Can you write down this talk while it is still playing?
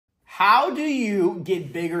How do you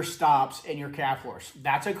get bigger stops in your calf horse?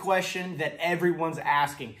 That's a question that everyone's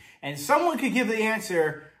asking. And someone could give the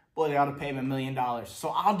answer, boy, they ought to pay him $1 million. So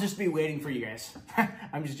I'll just be waiting for you guys.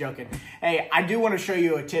 I'm just joking. Hey, I do want to show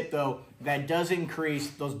you a tip, though, that does increase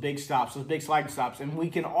those big stops, those big sliding stops. And we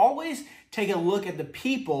can always take a look at the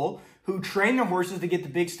people who train their horses to get the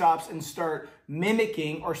big stops and start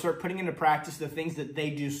mimicking or start putting into practice the things that they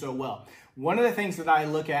do so well. One of the things that I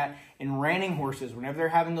look at in reining horses, whenever they're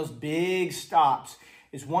having those big stops,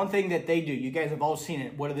 is one thing that they do. You guys have all seen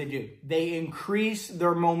it. What do? They increase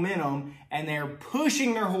their momentum, and they're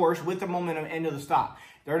pushing their horse with the momentum into the stop.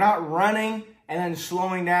 They're not running and then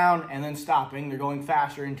slowing down and then stopping. They're going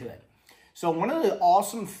faster into it. So one of the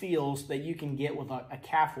awesome feels that you can get with a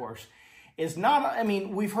calf horse is not, I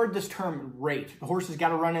mean, we've heard this term rate. The horse has got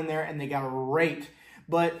to run in there and they got to rate.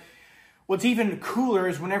 But what's even cooler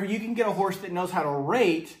is whenever you can get a horse that knows how to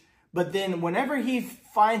rate, but then whenever he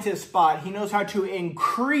finds his spot, he knows how to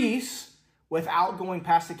increase without going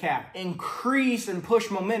past the calf. Increase and push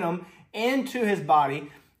momentum into his body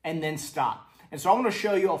and then stop. And so I want to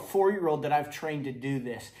show you a 4-year-old that I've trained to do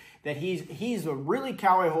this. That he's a really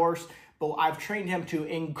cowboy horse, but I've trained him to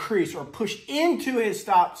increase or push into his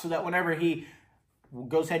stop so that whenever he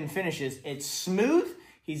goes ahead and finishes, it's smooth,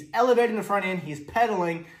 he's elevating the front end, he's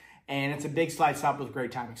pedaling, and it's a big slide stop with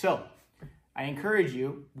great timing. So I encourage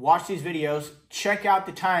you, watch these videos, check out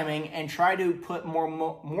the timing, and try to put more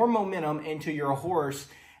momentum into your horse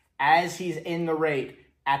as he's in the rate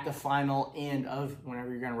at the final end of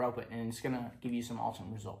whenever you're going to rope it. And it's going to give you some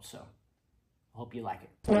awesome results. So I hope you like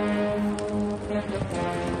it.